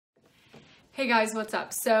Hey guys, what's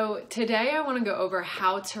up? So today I want to go over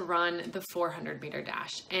how to run the 400 meter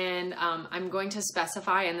dash, and I'm going to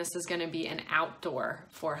specify, and this is going to be an outdoor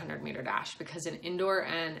 400 meter dash because an indoor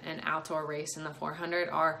and an outdoor race in the 400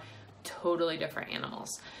 are totally different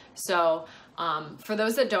animals. So for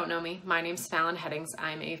those that don't know me, my name's Fallon Headings.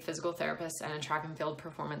 I'm a physical therapist and a track and field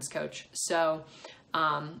performance coach. So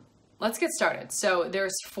let's get started. So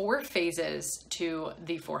there's 4 phases to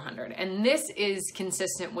the 400, and this is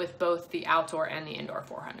consistent with both the outdoor and the indoor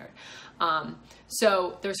 400.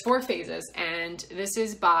 So there's 4 phases, and this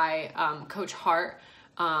is by Coach Hart.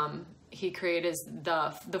 He created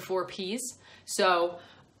the 4 Ps. So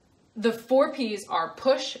the 4 Ps are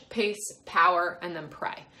push, pace, power, and then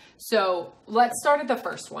pray. So let's start at the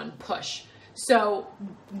first one, push. So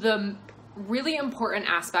the really important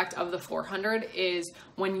aspect of the 400 is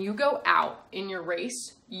when you go out in your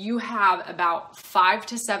race, you have about 5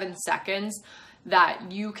 to 7 seconds that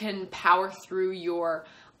you can power through your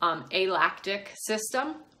alactic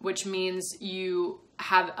system, which means you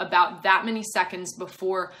have about that many seconds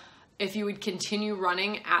before, if you would continue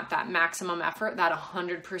running at that maximum effort, that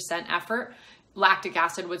 100% effort, lactic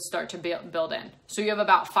acid would start to build in. So you have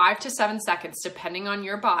about 5 to 7 seconds, depending on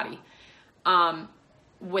your body,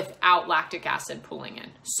 without lactic acid pooling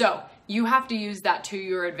in. So you have to use that to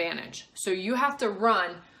your advantage. So you have to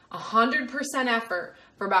run 100% effort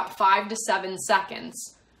for about 5 to 7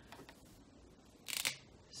 seconds.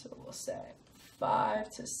 So we'll say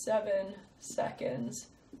 5 to 7 seconds,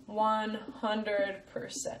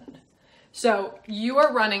 100%. So you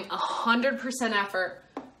are running 100% effort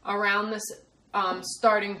around this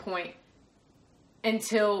starting point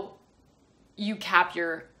until you cap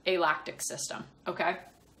your alactic system, okay?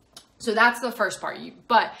 So that's the first part.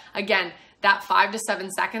 But again, that 5 to 7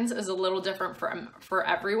 seconds is a little different for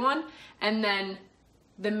everyone. And then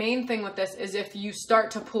the main thing with this is if you start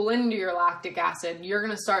to pull into your lactic acid, you're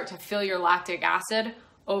gonna start to feel your lactic acid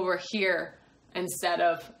over here instead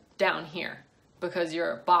of down here, because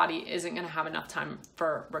your body isn't gonna have enough time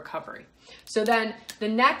for recovery. So then the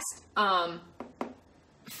next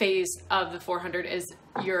phase of the 400 is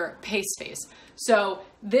your pace phase. So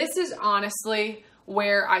this is honestly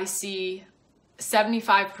where I see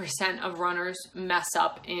 75% of runners mess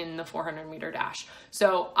up in the 400 meter dash.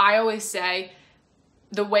 So I always say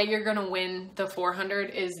the way you're gonna win the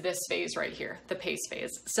 400 is this phase right here, the pace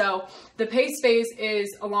phase. So the pace phase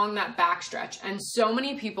is along that back stretch. And so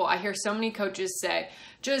many people, I hear so many coaches say,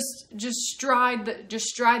 just stride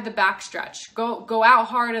the back stretch. Go out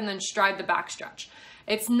hard and then stride the back stretch.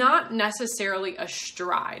 It's not necessarily a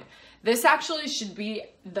stride. This actually should be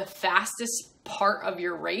the fastest part of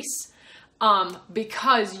your race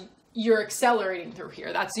because you're accelerating through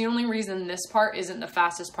here. That's the only reason this part isn't the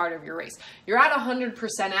fastest part of your race. You're at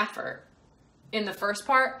 100% effort in the first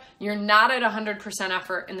part. You're not at 100%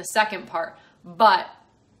 effort in the second part, but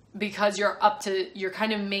because you're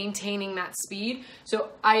kind of maintaining that speed. So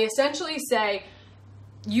I essentially say,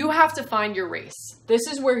 you have to find your race. This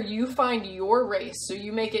is where you find your race. So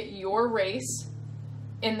you make it your race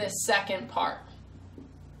in the second part.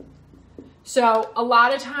 So a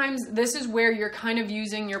lot of times this is where you're kind of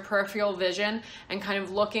using your peripheral vision and kind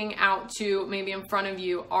of looking out to maybe in front of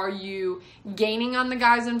you. Are you gaining on the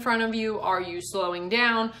guys in front of you? Are you slowing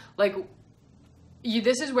down?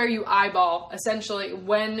 This is where you eyeball essentially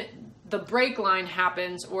when the break line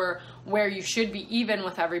happens, or where you should be even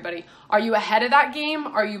with everybody. Are you ahead of that game?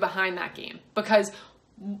 Are you behind that game? Because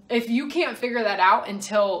if you can't figure that out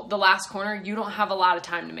until the last corner, you don't have a lot of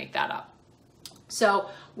time to make that up. So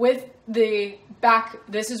with the back,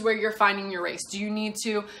 this is where you're finding your race. Do you need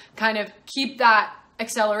to kind of keep that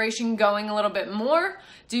acceleration going a little bit more?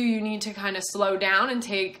 Do you need to kind of slow down and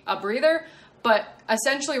take a breather? But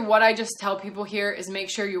essentially what I just tell people here is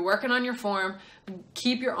make sure you're working on your form,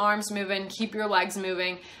 keep your arms moving, keep your legs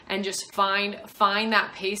moving, and just find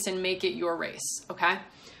that pace and make it your race, okay?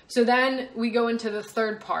 So then we go into the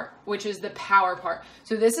third part, which is the power part.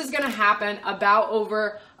 So this is gonna happen about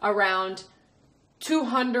around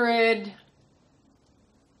 200,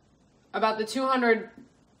 about the 200,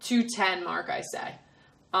 210 mark, I say.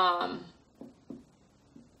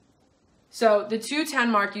 So the 210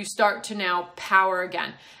 mark, you start to now power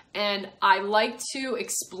again. And I like to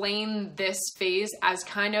explain this phase as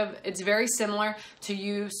kind of, it's very similar to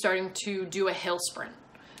you starting to do a hill sprint.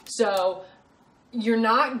 So you're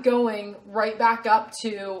not going right back up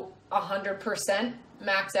to 100%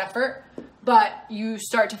 max effort, but you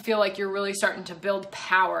start to feel like you're really starting to build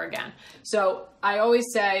power again. So I always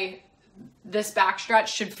say this backstretch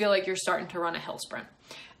should feel like you're starting to run a hill sprint.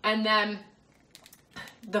 And then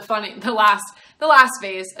the last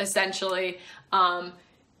phase essentially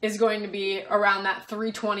is going to be around that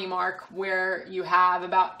 320 mark where you have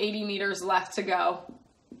about 80 meters left to go.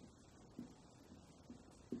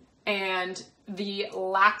 And the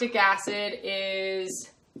lactic acid is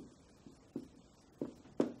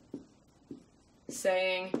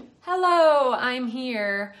saying, hello, I'm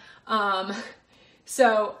here.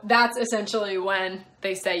 So that's essentially when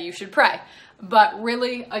they say you should pray. But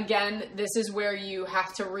really, again, this is where you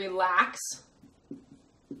have to relax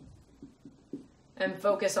and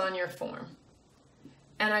focus on your form.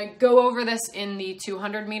 And I go over this in the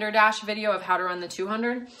 200 meter dash video of how to run the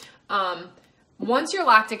 200. Once your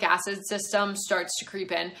lactic acid system starts to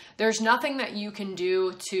creep in, there's nothing that you can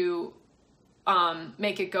do to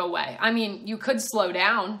make it go away. I mean, you could slow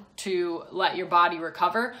down to let your body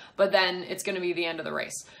recover, but then it's going to be the end of the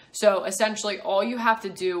race. So essentially all you have to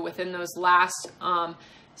do within those last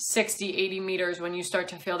 60, 80 meters when you start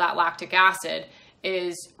to feel that lactic acid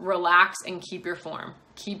is relax and keep your form.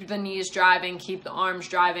 Keep the knees driving, keep the arms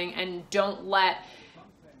driving, and don't let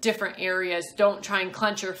different areas, don't try and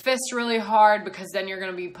clench your fists really hard because then you're going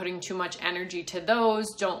to be putting too much energy to those.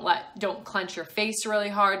 Don't clench your face really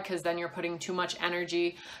hard because then you're putting too much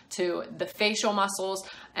energy to the facial muscles,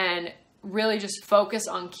 and really just focus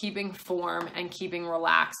on keeping form and keeping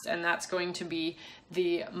relaxed. And that's going to be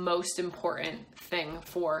the most important thing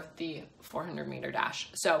for the 400 meter dash.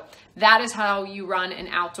 So that is how you run an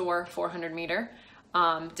outdoor 400 meter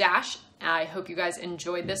dash. I hope you guys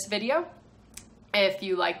enjoyed this video. If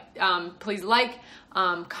you like, please like,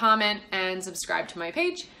 comment, and subscribe to my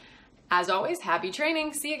page. As always, happy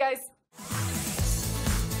training. See you guys.